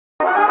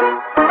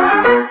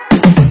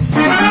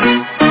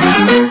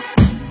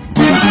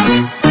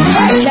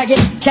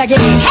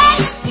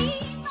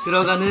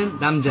들어가는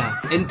남자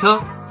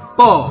엔터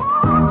 4.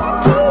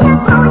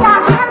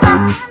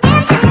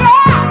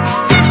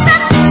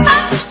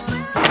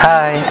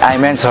 Hi,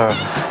 I'm Enter.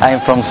 I'm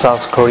from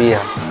South Korea.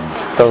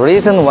 The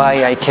reason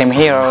why I came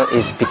here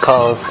is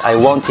because I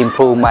want to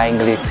improve my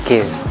English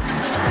skills.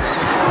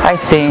 I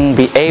think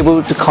being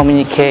able to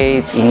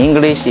communicate in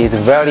English is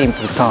very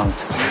important.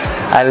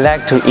 I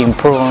like to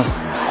influence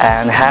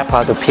and help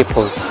other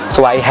people,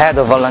 so I had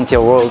a volunteer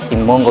work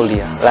in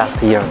Mongolia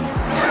last year.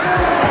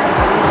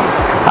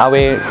 I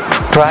will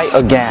try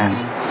again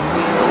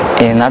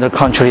in other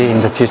countries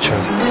in the future.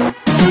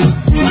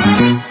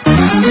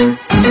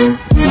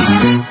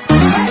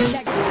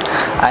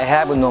 I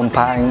have known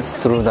PINES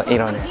through the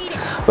internet.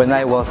 When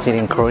I was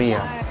in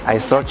Korea, I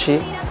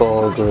searched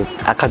for good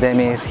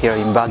academies here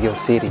in Baguio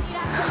city.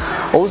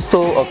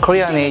 Also, a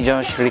Korean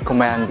agency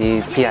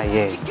recommended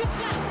PIA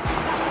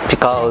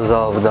because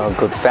of the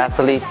good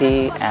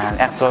facility and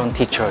excellent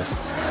teachers.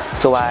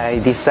 So I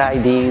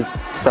decided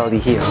to study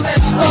here.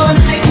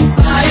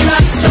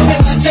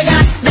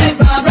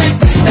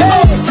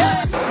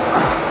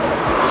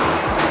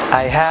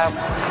 I have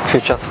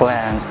future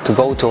plan to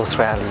go to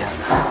Australia,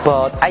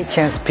 but I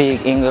can't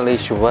speak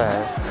English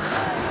well.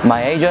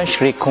 My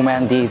agency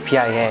recommended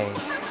PIA.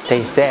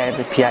 They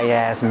said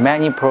PIA has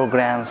many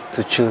programs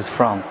to choose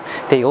from.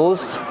 They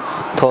also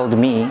told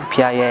me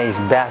PIA is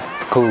best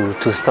school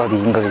to study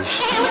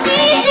English.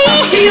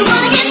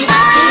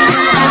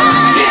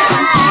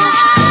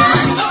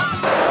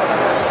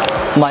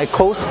 My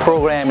course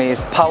program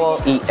is Power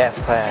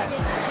EFL.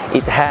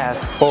 It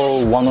has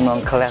 4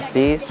 one-on-one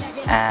classes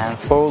and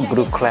 4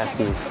 group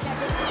classes.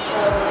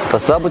 The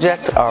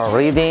subjects are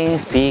reading,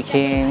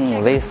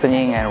 speaking,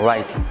 listening, and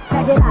writing.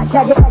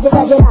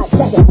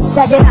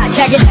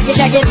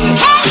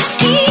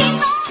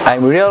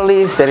 I'm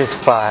really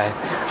satisfied.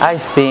 I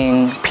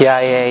think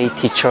PIA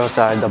teachers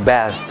are the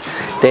best.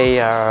 They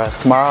are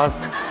smart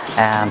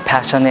and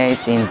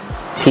passionate in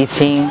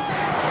teaching.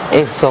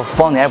 It's so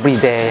fun every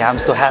day. I'm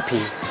so happy.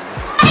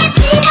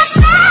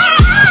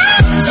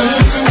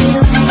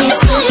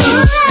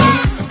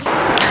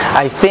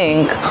 I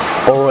think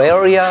all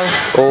areas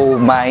of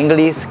my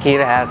English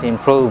skill has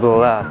improved a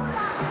lot.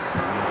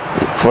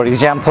 For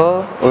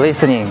example,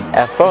 listening.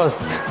 At first,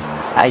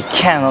 I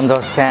can't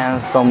understand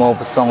some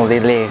of song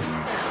lyrics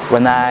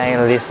when I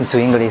listen to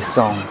English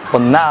song,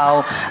 but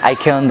now I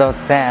can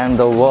understand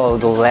the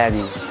word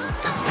already.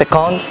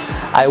 Second,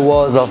 I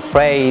was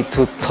afraid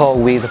to talk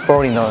with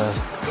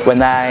foreigners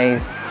when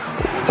I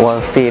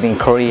was still in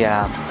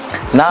Korea.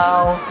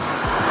 Now,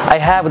 I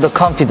have the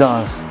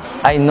confidence.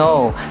 I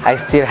know I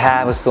still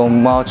have so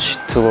much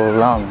to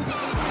learn,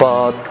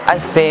 but I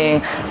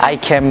think I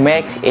can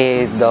make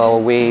it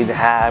with the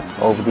help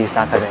of this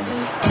academy.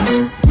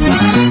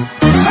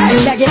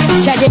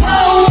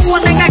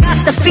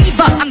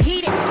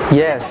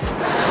 Yes,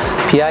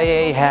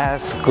 PIA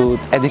has good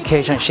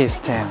education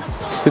system.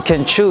 You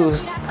can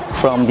choose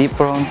from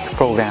different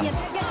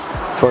programs.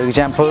 For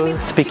example,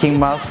 speaking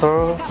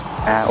master,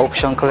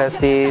 option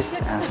classes,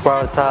 and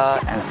Sparta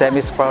and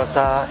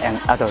semi-Sparta and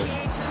others.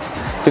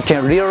 You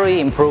can really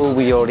improve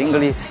your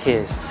English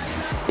skills.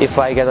 If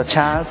I get a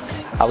chance,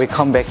 I will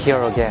come back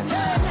here again.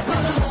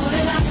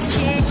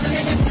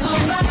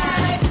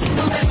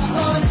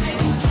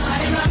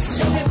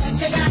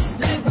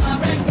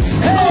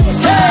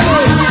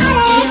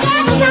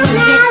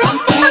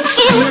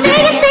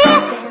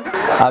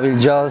 I will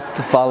just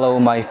follow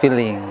my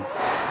feeling.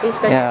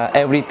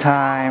 Every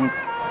time,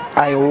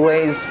 I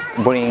always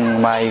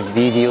bring my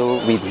video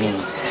with me,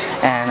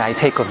 and I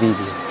take a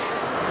video.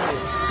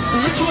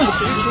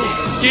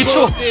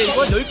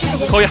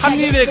 1초 거의 한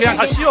입에 그냥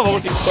다 씹어 먹을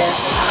수 있어.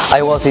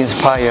 I was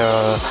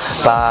inspired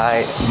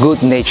by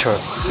good nature.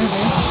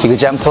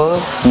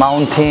 Example,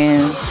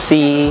 mountain,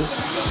 sea,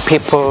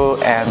 people,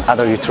 and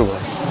other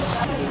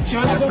YouTubers.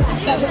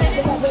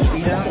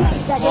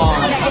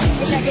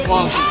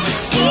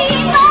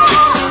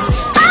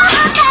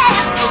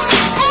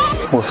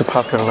 Most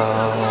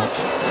popular,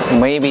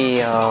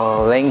 maybe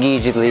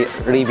language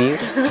review.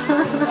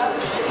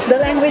 The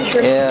language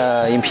review?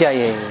 Yeah, in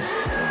PIA.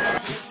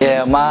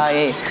 Yeah,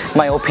 my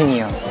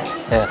opinion.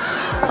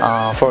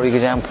 Yeah. For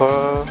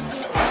example,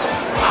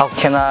 how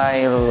can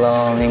I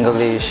learn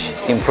English,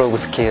 improve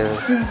skills,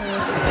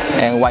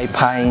 and why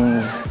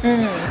PINES,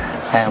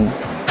 and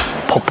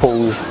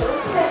purpose,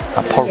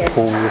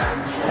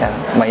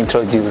 and my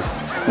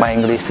introduce my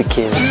English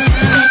skills.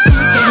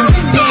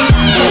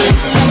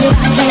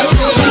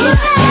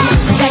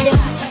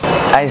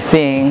 I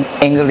think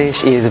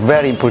English is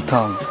very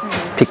important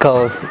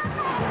because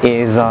it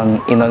is an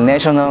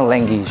international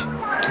language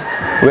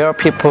where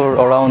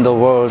people around the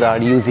world are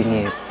using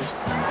it.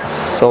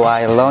 So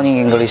I'm learning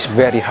English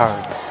very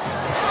hard.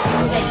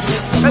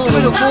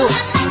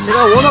 제가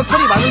워낙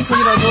털이 많은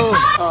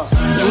편이라서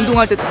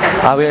운동할 때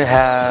I will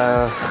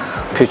have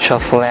future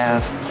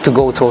plans to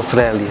go to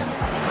Australia.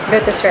 Go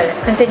to Australia.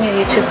 Continue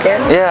YouTube there?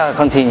 Yeah,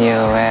 continue.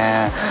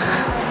 And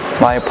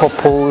my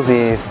purpose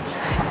is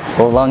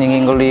learning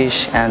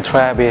English and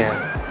travel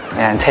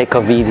and take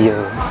a video.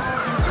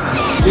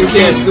 You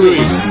can do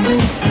it.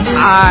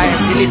 I'm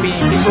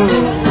Philippine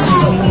people.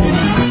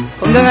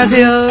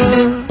 건강하세요.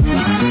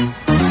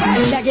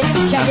 Check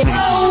it, check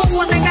it.